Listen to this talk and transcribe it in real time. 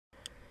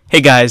Hey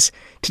guys,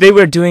 today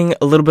we're doing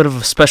a little bit of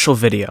a special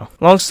video.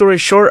 Long story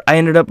short, I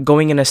ended up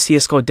going in a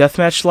CSGO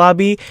Deathmatch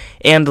lobby,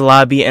 and the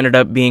lobby ended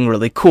up being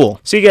really cool.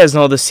 So you guys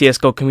know the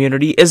CSGO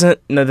community isn't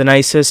the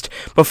nicest,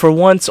 but for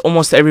once,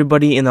 almost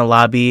everybody in the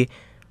lobby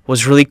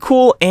was really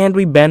cool, and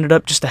we banded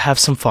up just to have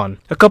some fun.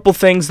 A couple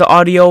things: the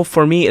audio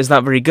for me is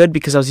not very good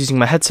because I was using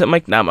my headset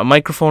mic, not my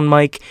microphone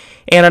mic,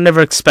 and I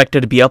never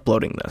expected to be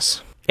uploading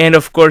this. And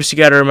of course, you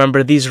gotta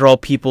remember, these are all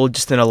people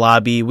just in a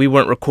lobby. We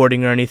weren't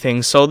recording or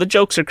anything, so the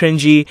jokes are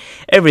cringy.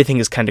 Everything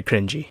is kinda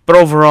cringy. But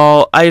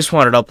overall, I just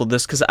wanted to upload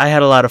this because I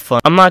had a lot of fun.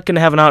 I'm not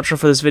gonna have an outro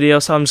for this video,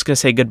 so I'm just gonna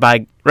say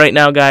goodbye right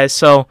now, guys.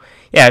 So,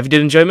 yeah, if you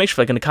did enjoy, make sure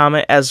to like and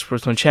comment, as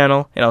supports my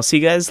channel, and I'll see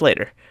you guys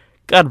later.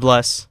 God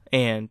bless,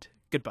 and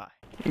goodbye.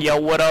 Yo,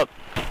 what up?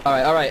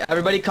 Alright,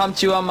 everybody come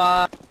to,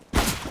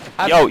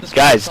 Yo,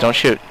 guys, don't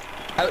shoot.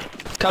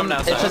 Come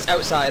outside. It says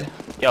outside.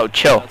 Yo,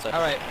 chill.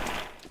 Alright.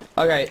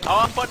 Okay.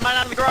 Oh, I'm putting mine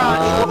on the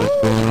garage.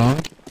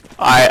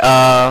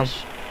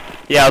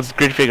 Yeah, let's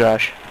greet for your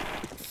garage.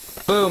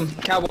 Boom,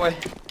 cowboy.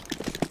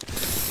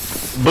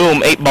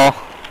 Boom, 8-ball.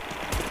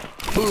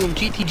 Boom,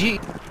 GTG.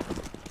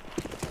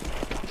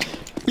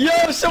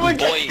 Yo, someone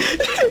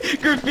get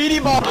graffiti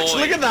box.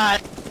 Look at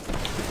that.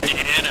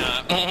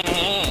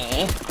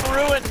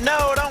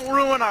 Don't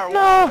ruin our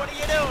wall. What are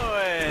you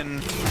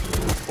doing?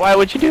 Why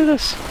would you do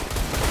this?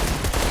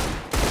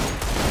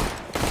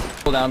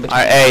 Down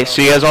Alright, hey,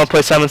 so you guys wanna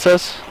play Simon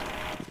Says?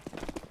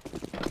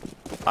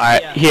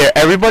 Alright, Yeah. here,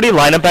 everybody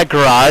line up at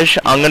garage.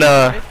 I'm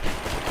gonna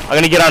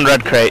get on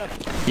red crate.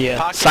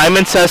 Yeah.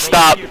 Simon says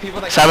stop.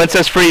 Simon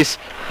says freeze.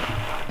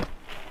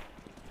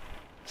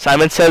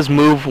 Simon says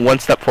move 1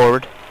 step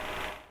forward.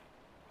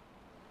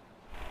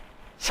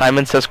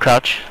 Simon says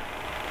crouch.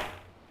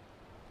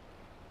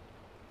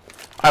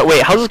 Alright,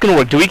 wait, how's this gonna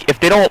work?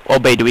 If they don't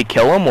obey, do we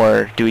kill them,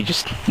 or do we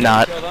just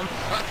not?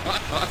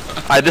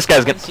 Alright, this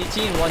guy's gonna... One CT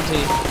and one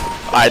T.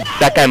 Alright,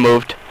 that guy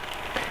moved.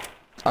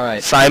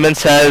 Alright. Simon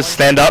says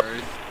stand up.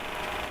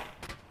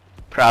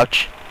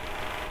 Crouch.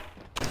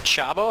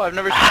 Chabo? I've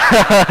never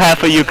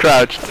Half of you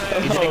crouched.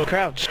 You didn't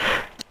crouch.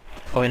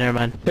 Oh, wait, never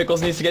mind.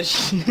 Pickles needs to get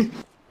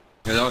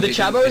The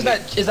Chabo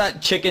is that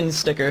chicken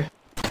sticker.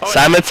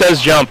 Simon says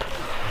jump.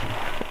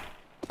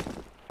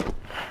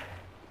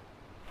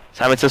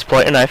 Simon says pull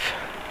out your knife.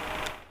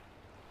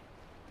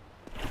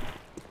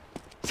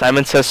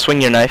 Simon says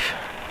swing your knife.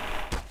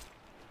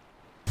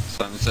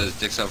 Simon says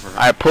dicks out for her.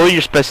 Alright, pull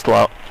your pistol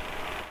out.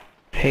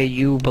 Hey,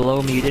 you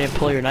below me, you didn't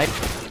pull your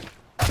knife?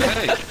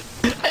 Hey!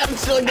 I'm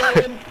still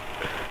going.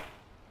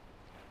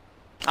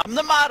 I'm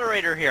the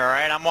moderator here,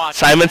 alright? I'm watching.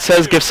 Simon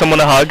says give someone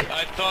a hug.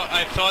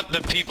 I thought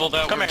the people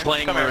that Come were here,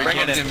 playing come here, were bring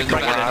it against in, the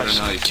bring it in.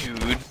 garage,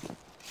 dude.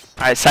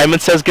 Alright, Simon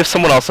says give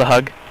someone else a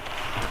hug.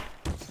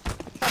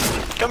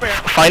 Come here.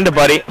 Find a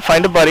buddy.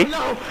 Find a buddy.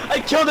 No, I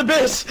killed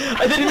Abyss.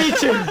 I didn't mean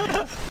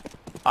to.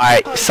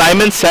 Alright,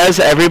 Simon says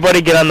everybody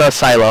get on the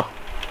silo.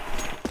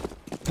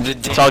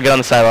 Let's all get on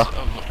the silo.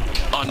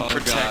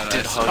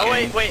 Unprotected Oh, Oh,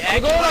 wait,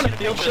 I'm going on a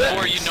field trip.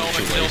 before you know it,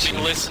 they'll be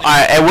listening.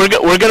 Alright, and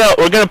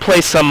we're gonna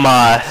play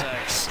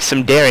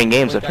some daring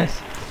games, okay?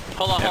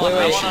 Hold on, Wait,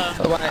 I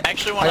wait.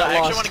 actually I got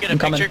wanna lost. get a I'm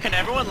picture. coming. Can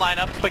everyone line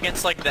up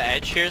against, like, the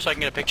edge here so I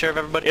can get a picture of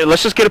everybody? Yeah,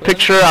 let's just get a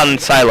picture on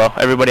silo.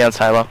 Everybody on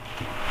silo.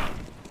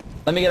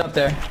 Let me get up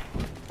there.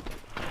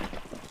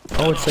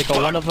 Oh, it's like a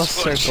one of us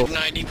circle.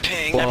 90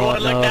 ping. Everyone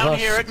Everyone look down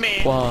here at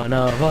me. One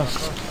of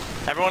us.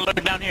 Everyone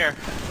look down here.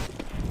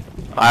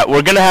 Alright,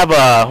 we're gonna have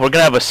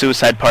a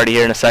suicide party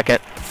here in a second.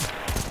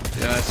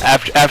 Yes.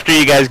 After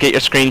you guys get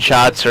your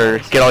screenshots or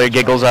get all your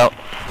giggles out.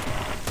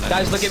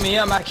 Guys, look at me.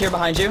 I'm back here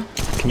behind you.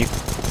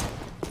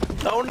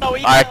 Oh no,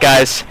 he Alright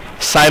guys,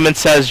 Simon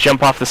says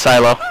jump off the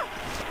silo.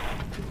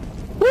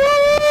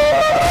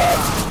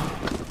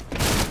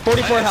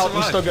 44 health.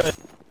 I'm still good.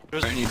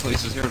 Are any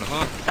places here to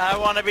hunt? I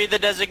wanna be the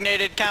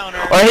designated counter.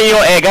 Or hey,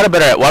 hey, I got a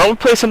better. Why don't we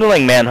play something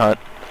like Manhunt?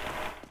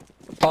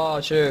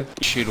 Oh, true.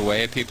 Shoot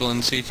away at people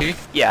in CT?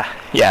 Yeah,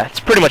 it's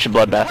pretty much a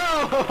bloodbath.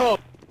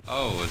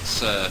 Oh,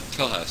 it's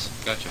Kill House.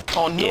 Gotcha.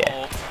 Oh no.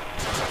 Yeah.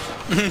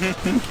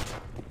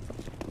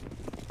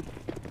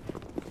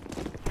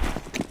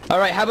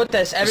 Alright, how about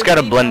this? Just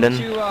gotta blend in.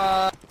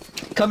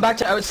 Come back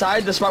to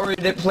outside, the spot where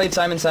we played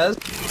Simon Says.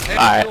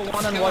 Alright. Do a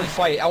one-on-one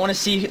fight. I want to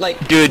see, like...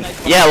 Dude,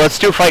 yeah, let's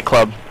do Fight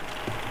Club.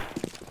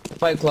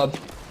 Fight Club.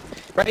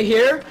 Right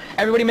here,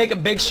 everybody make a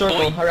big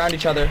circle around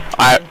each other.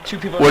 Alright, Two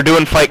people. we're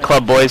doing Fight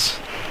Club, boys.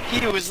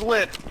 He was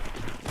lit.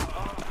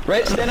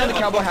 Right, stand on the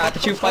cowboy hat. The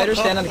two fighters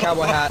stand on the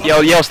cowboy hat.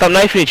 Yo, stop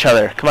knifing each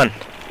other. Come on.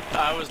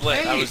 I was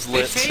lit. I was Hey,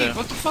 lit. hey,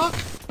 what the fuck?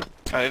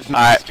 I've Alright.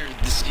 mastered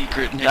the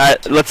secret.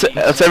 Alright,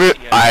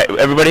 alright,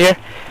 everybody here.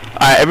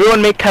 Alright,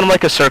 everyone make kind of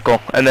like a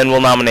circle, and then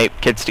we'll nominate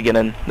kids to get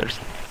in.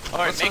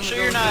 Alright, make sure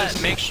you're not.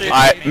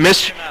 Alright,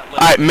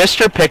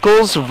 Mr.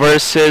 Pickles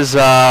versus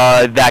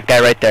that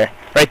guy right there.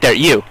 Right there,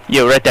 you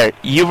right there.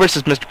 You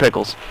versus Mr.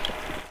 Pickles.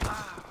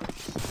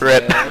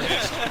 Rip.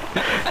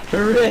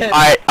 Rip.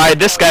 Alright,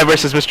 this guy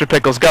versus Mr.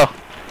 Pickles, go.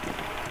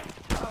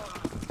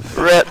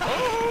 Rip.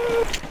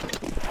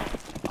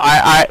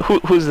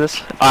 Who's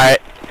this? Alright.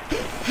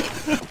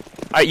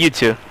 Alright, you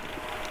two.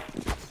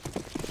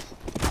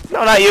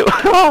 No, not you.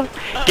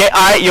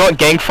 Alright, you want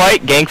gang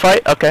fight? Gang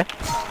fight? Okay.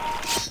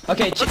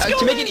 Okay,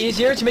 to make it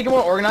easier, to make it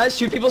more organized,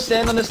 2 people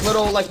stand on this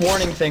little, like,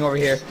 warning thing over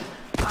here.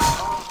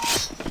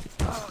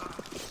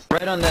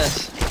 Right on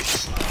this.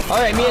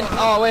 Alright, me and...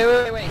 Oh, wait.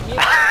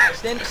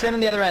 Stand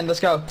on the other end, let's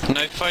go.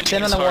 No fighting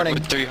Stand on is the hard warning.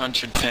 with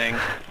 300 ping.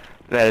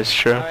 That is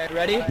true. Alright,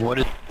 ready? What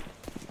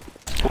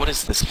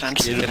is this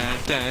fancy?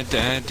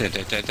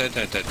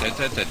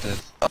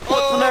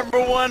 Number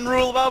 1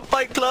 rule about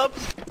Fight Club.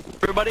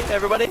 Everybody?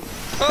 Anybody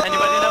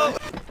know?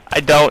 I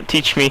don't.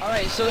 Teach me.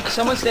 Alright, so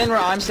someone stand where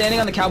I'm standing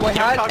on the cowboy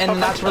hat, and then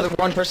that's where the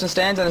one person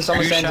stands, and then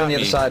someone stands on the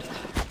other side.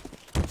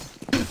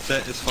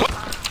 That is fun.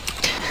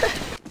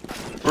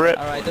 Rip.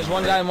 Alright, there's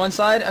one guy on one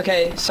side.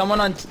 Okay, someone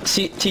on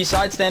T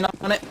side, stand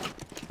on it.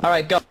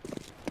 Alright, go.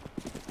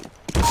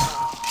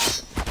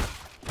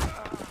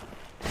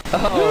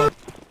 Oh.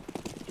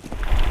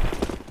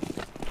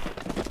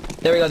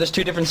 There we go, there's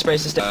 2 different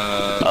sprays to stand.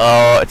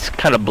 Oh, it's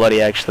kind of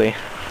bloody actually.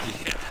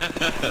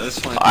 That's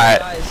fine.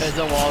 Alright. There's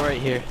a wall right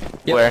here.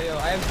 Where? Yo,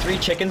 I have 3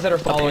 chickens that are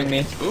following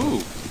me.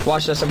 Ooh.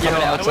 Watch this, I'm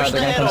coming outside,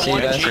 they're gonna come see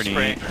you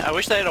guys. I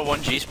wish they had a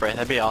 1G spray.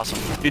 That'd be awesome.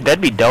 Dude,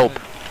 that'd be dope.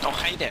 Oh,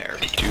 hi there.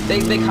 They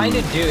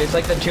kinda do, it's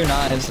like the 2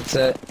 knives, that's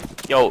it.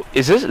 Yo,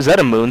 is that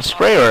a moon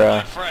spray or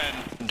a...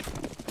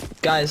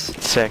 Guys,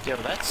 Sick. Yeah,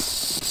 but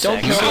that's...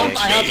 Don't kill them,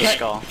 I have pet...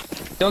 skull.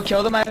 Don't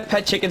kill them, I have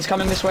pet chickens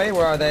coming this way.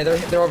 Where are they?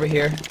 They're over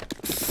here.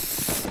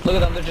 Look at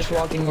them, they're just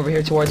walking over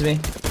here towards me.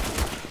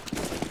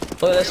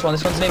 Look at this one,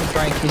 this one's named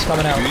Frank, he's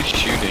coming out. Who's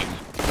shooting?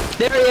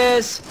 There he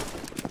is!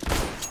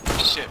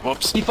 Shit,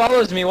 whoops. He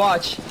follows me,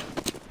 watch.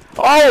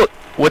 Oh!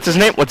 What's his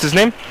name? What's his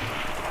name?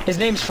 His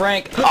name's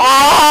Frank.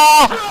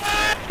 Oh!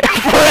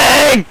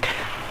 Frank!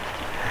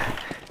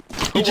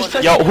 You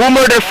just Yo, who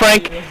murdered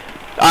Frank?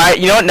 Alright,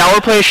 you know what? Now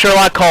we're playing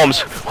Sherlock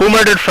Holmes. Who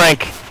murdered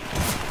Frank?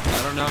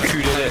 I don't know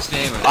who did his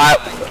name.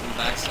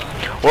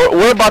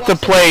 We're about to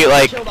play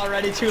like... Killed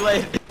already, too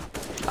late.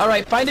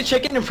 Alright, find a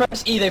chicken and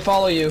press E, they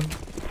follow you.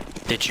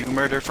 Did you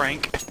murder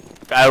Frank?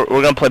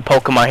 we're gonna play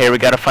Pokemon here. We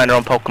gotta find our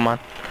own Pokemon.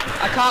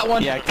 I caught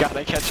one. Yeah,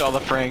 gotta catch all the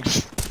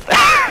Franks.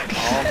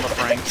 All the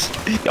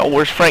Franks. Yo,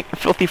 where's Frank?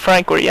 Filthy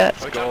Frank, where you at?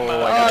 Oh,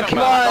 come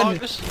on!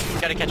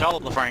 Gotta catch all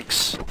of the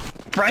Franks.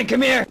 Frank,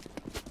 come here!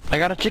 I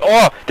got a chicken.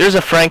 Oh, there's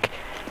a Frank.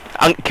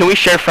 Can we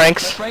share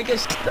Franks? My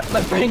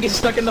Frank is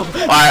stuck in the...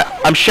 Alright,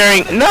 I'm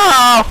sharing.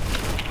 No!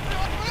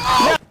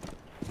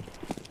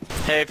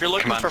 Hey, if you're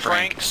looking Come on, for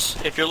Frank.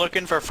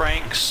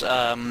 Franks,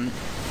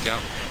 Yeah.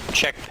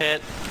 check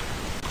pit.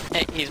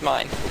 Hey, he's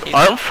mine.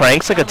 Aren't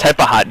Franks like a type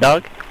of hot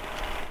dog?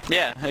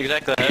 Yeah,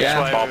 exactly. That's Yeah.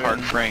 why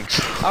Ballpark Franks.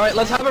 Alright,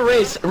 let's have a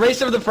race. A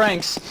race of the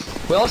Franks.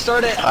 We all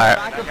start at the Alright.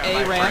 back of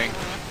A ramp,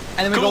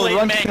 and then we go Kool-Aid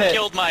run to Man pit.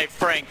 killed my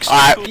Franks.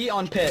 Alright. E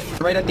on pit,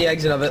 right at the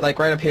exit of it, like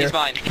right up here. He's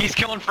mine. He's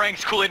killing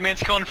Franks. Kool-Aid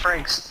Man's killing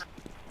Franks.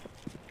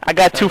 I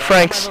got 2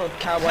 Franks. My little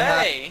cowboy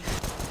hat. Hey!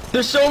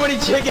 There's so many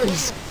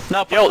chickens!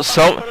 No, put Yo, it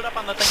up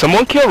on the thing.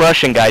 someone kill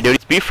Russian guy,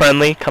 dude. Be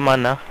friendly. Come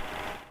on now.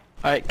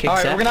 Alright, kick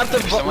Alright, Zach. we're gonna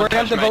have to Someone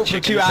touched my vote for 2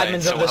 chicken side,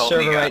 admins so of this help me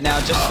server God. right now,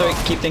 just so we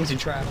can keep things in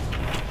track.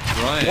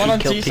 Right. One on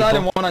kill T side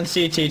and people. one on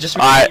CT, just so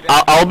Alright,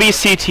 I'll be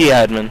CT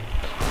admin.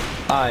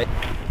 Alright.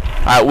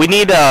 Alright, we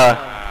need a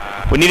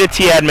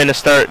T admin to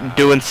start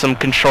doing some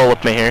control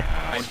up in here.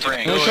 I'm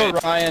Frank. Let's go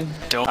Ryan.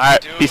 Don't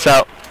Alright, do it. peace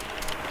out.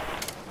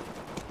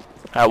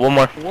 Alright, one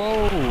more.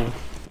 Whoa.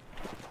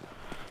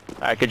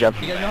 Alright, good job.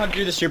 You guys know how to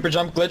do the super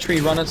jump glitch where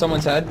you run on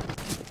someone's head?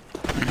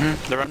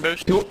 The run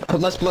boost?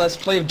 Let's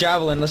play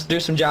javelin, let's do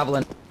some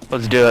javelin.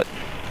 Let's do it.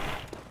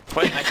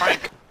 Wait, my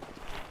Frank.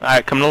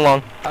 Alright, coming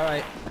along.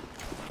 Alright.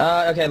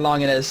 Okay,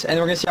 long it is. And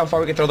we're gonna see how far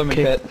we can throw them in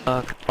pit.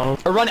 Oh.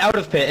 Or run out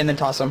of pit and then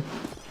toss them.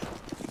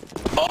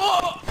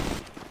 Oh.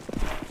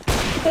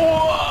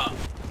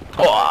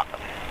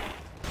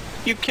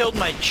 You killed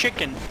my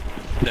chicken.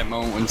 That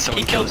moment when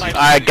someone He killed kills you. my-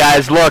 Alright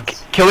guys, look.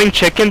 Killing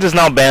chickens is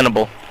now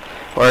bannable.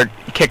 Or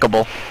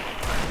kickable.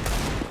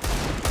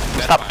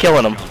 Stop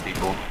killing them.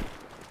 People.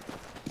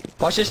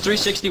 Watch this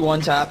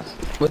 361 tap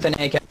with an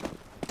AK.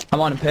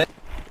 I'm on a pit.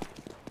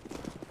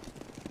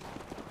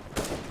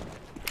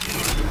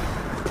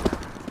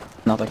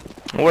 Nothing.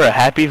 We're a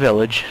happy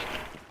village.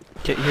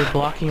 You're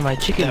blocking my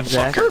chicken,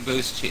 Zach.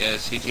 Boost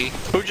CT.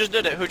 Who just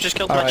did it? Who just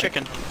killed my Alright.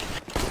 chicken?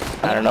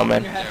 I don't know,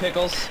 man. Your head,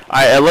 Pickles.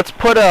 Alright, let's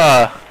put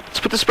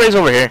the sprays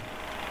over here.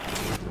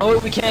 Oh,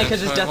 we can't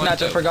because it's That's what I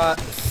deathmatch, I want, forgot.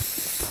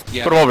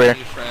 Yeah, Put 'em over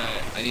here.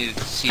 I need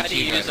How do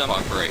you CT use to them?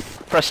 cooperate.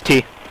 Press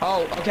T.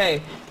 Oh,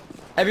 okay.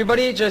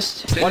 Everybody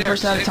just Stay one there,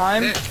 person at a stay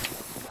time. there.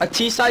 A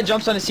T side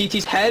jumps on a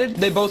CT's head,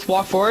 they both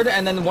walk forward,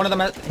 and then one of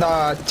them,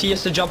 T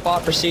has to jump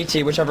off for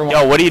CT, whichever one.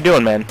 Yo, what are you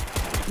doing, man?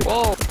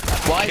 Whoa.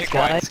 Wise Kick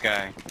guy. Wise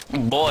guy.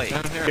 Boy.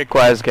 Down here. Get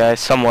wise, guys.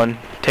 Someone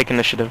take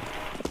initiative.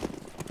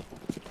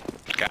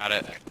 Got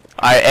it.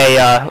 Alright,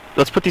 hey,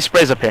 let's put these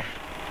sprays up here.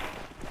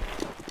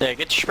 Yeah,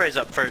 get your sprays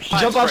up first.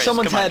 Jump off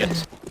someone's head.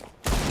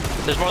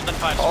 There's more than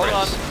 5 Hold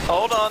on. sprays.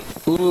 Hold on.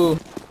 Ooh.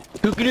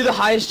 Who can do the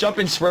highest jump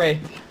and spray?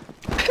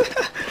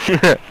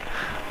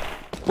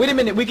 Wait a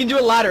minute, we can do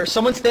a ladder.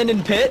 Someone stand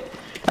in pit,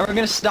 and we're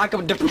gonna stack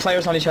up different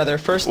players on each other.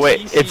 First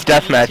Wait, T, it's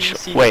CT,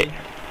 deathmatch. T, CT. Wait.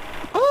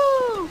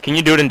 Woo! Can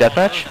you do it in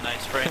deathmatch?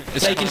 Nice spray.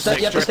 Yeah,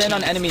 you have to stand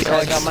on enemies'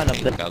 I got heads. mine up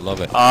there. I love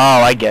it. Oh,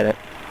 I get it.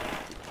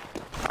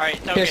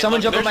 Alright, okay, Here,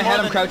 someone jump on there's my head,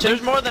 more I'm crouching.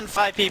 There's more than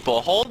 5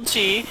 people. Hold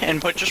T and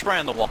put your spray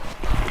on the wall.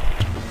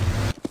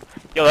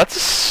 Yo, that's a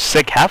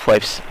sick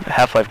Half-Life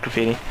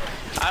graffiti.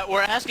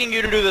 We're asking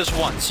you to do this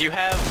once. You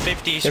have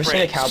 50 sprays. You ever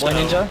seen a cowboy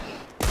ninja?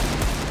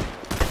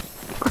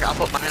 I'll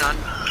put mine on.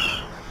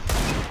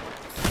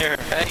 Here,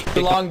 hey.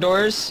 The long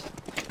doors.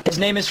 His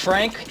name is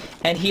Frank,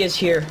 and he is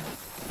here.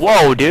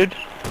 Whoa, dude.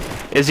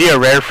 Is he a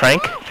rare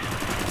Frank?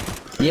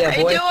 Yeah,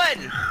 boy.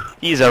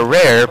 He's a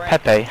rare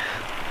Pepe.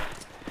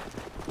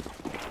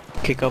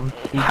 Kick him.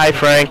 Hi,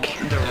 Frank.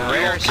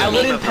 I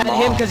wouldn't pet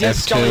him because he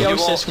has F2.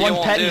 scoliosis. You One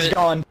won't pet, do he's it.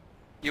 gone.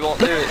 You won't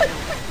do it.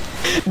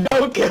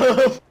 No, kill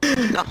him.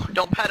 No,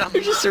 don't pet him.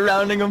 You're just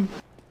surrounding him.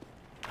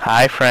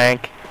 Hi,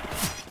 Frank.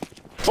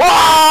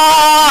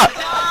 Ah!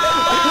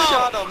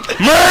 Shot him.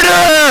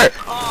 Murder!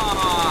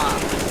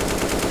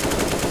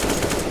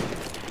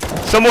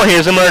 Someone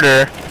here's a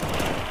murderer.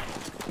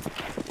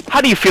 How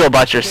do you feel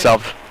about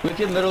yourself? We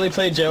can literally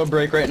play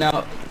jailbreak right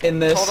now in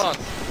this. Hold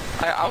on.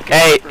 I'll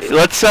Hey,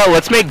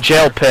 let's make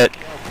jail pit.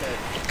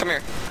 Come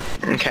here.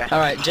 Okay.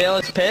 Alright, jail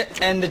is pit,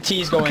 and the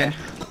T's going. Okay.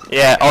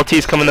 Yeah, all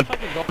T's come in the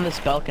Go on this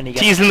balcony.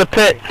 T's in the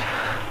pit.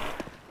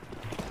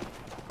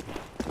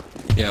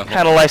 Yeah,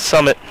 Kinda like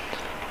Summit.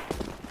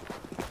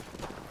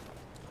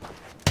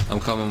 I'm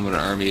coming with an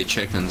army of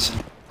chickens.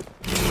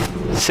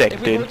 Sick,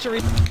 If we were dude. to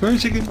reach, Come here,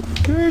 chicken.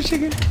 Come here,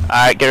 chicken.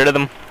 Alright, get rid of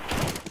them.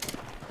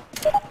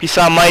 Peace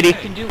out, mighty.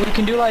 we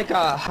can do like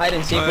hide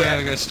and seek. Oh yeah,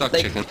 I got stuck,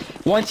 like, chicken.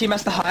 one team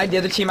has to hide, the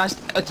other team has.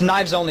 It's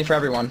knives only for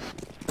everyone.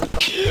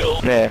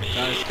 Yeah.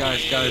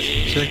 Guys,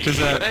 check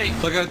this out. Hey.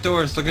 Look at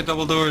doors. Look at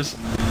double doors.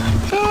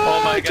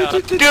 Oh my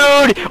god. Dude!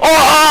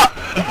 Oh!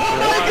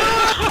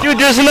 Dude,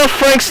 there's enough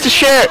Franks to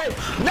share.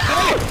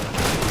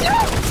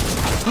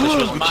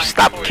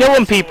 Stop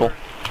killing people.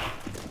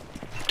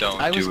 Don't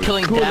I was do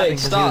killing Kool-Aid, Davin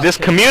 'cause he stop. was This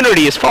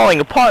community is falling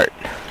apart.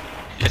 it.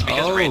 It's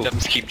because Oh.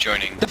 randoms keep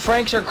joining. The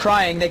Franks are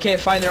crying, they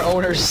can't find their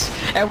owners,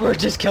 and we're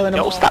just killing them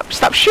Yo, all.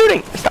 stop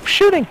shooting! Stop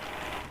shooting!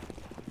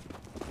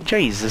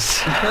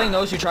 Jesus. Killing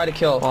those who try to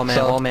kill. Wall man,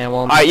 so. wall man,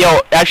 wall man. Alright, yo,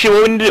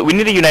 actually, what we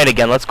need to unite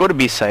again. Let's go to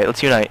B site.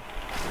 Let's unite.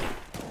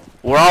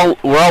 We're all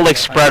like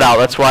spread out.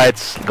 That's why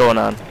it's going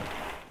on.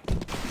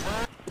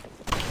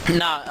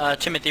 Nah,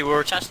 Timothy, we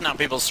were testing out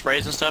people's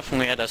sprays and stuff, and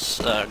we had a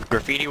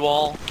graffiti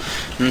wall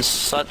and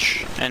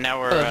such, and now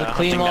we're The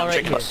clean hunting wall down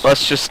right chickens. here.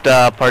 Let's just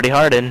party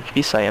hard in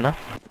B site, you know?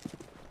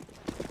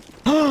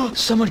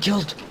 Someone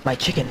killed my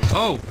chicken.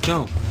 Oh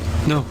no.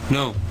 Oh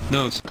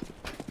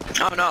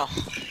no.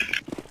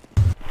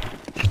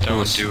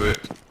 Don't do it.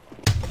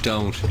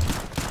 Don't.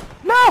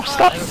 No,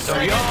 stop.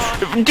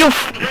 Doof.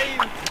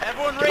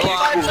 Everyone rave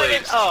 5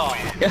 seconds! Oh!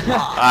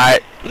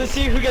 Alright, Let's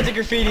see who gets a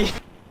graffiti.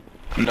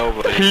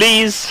 Nobody.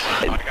 please.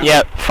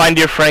 Yeah, find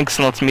your Franks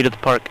and let's meet at the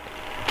park.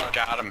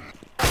 Got him.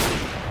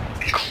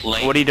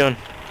 Clean. What are you doing?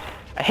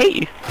 I hate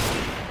you.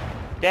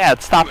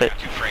 Dad, stop it.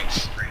 Two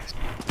Franks.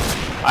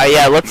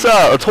 Yeah, let's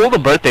hold a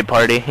birthday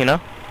party, you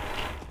know?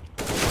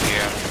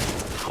 Yeah.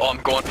 Oh, I'm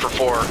going for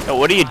 4. Yo,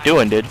 what are you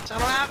doing, dude? I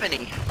don't have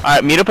any.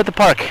 Alright, meet up at the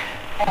park.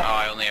 Oh,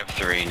 I only have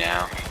 3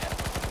 now.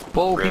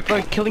 Whoa, Rip. people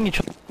are killing each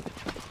other.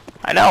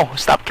 I know,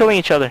 stop killing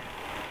each other.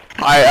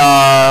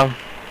 Alright,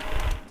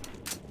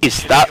 please,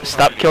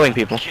 stop killing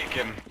people. Kick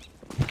him.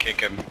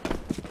 Kick him.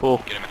 Cool.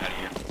 Get him out of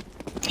here.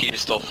 He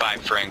just stole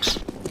 5 Franks.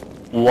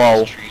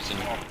 Whoa, Treason.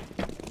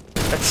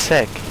 that's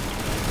sick.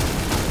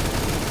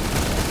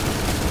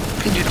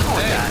 Can you call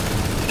that?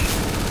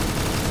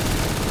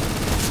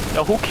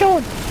 Yo, who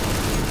killed?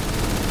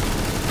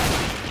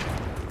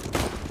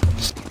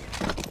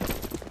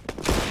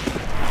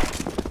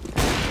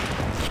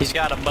 He's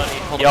got him, buddy.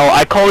 Hold Yo,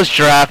 I call this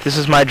giraffe. This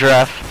is my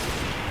giraffe.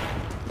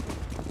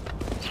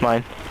 It's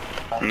mine.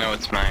 No,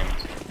 it's mine.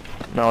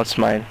 No, it's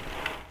mine.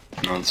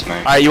 No, it's mine.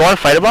 Alright, you wanna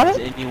fight about Is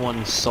it?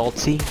 anyone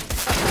salty?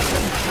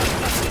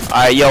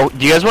 Alright, yo,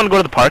 do you guys wanna go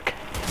to the park?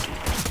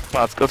 Come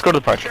on, let's go to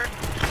the park.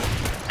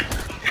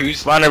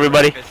 Who's Come on,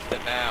 everybody.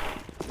 Now?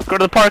 Let's go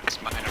to the park.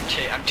 It's mine.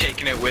 I'm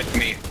taking it with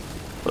me.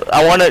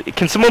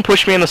 Can someone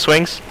push me in the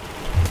swings?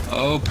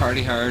 Oh,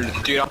 party hard.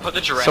 Dude, I'll put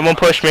the giraffe. Someone on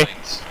push the me.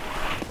 swings.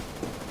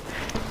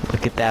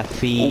 Look at that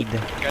feed.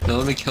 Now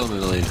let me kill him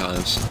a million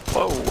times.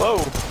 Whoa, whoa,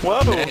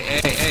 whoa!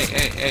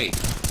 Hey.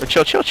 Yo,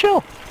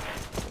 chill.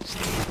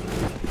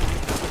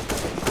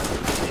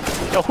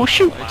 Yo, who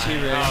shoot?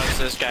 Oh, it's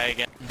this guy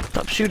again.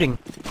 Stop shooting.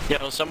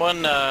 Yo,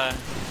 someone,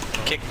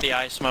 kicked the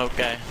eye smoke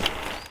guy.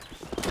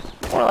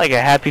 More like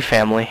a happy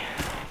family.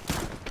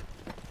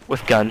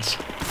 With guns.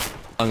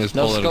 Long as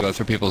No bullet will scope. go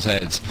through people's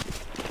heads.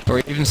 Or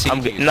even see.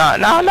 I'm good. No,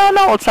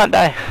 let's not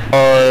die.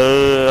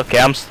 Okay,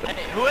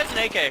 Hey, who has an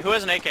AK? Who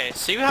has an AK?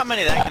 See how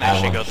many that can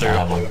actually go through.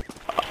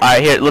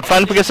 Alright, here, let's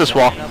line up against this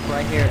wall. Line up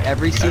right here.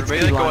 Every seat's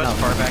Everybody be go line as up.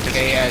 far back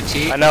as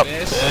T. I know.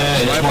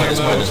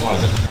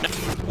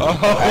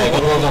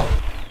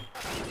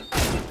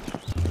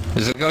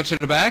 Does it go to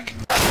the back?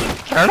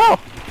 I don't know.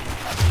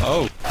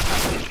 Oh.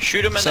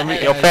 Shoot him in the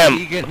head. Yo, fam.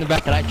 You get in the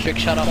back. Can I trick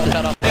shut up,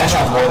 shut up? I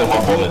have more than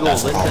one bullet.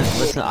 That's the problem.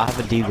 Listen, I have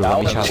a deagle.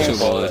 Let me shot Two you.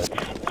 bullets.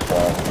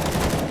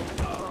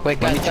 Wait,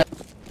 guys,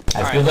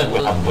 I feel like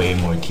we have way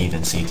more teeth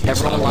than CT.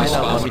 everyone so line I'm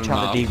up. Let me Spawn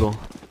try the deagle.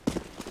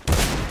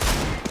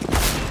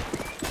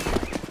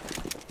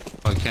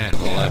 Oh, I can't.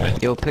 11.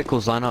 Yo,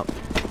 Pickles, line up.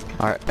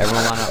 Alright,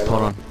 everyone line up.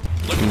 Hold on.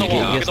 Look at the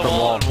wall, look at the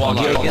wall and walk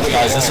Get out. against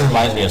Guys, this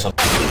reminds me of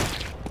something.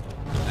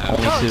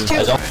 me too.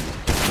 Guys, don't-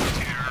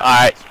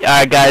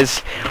 Alright,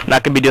 guys. I'm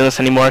not gonna be doing this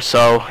anymore,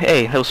 so,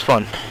 hey, that was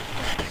fun.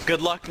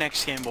 Good luck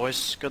next game,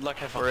 boys. Good luck,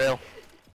 have fun. For real.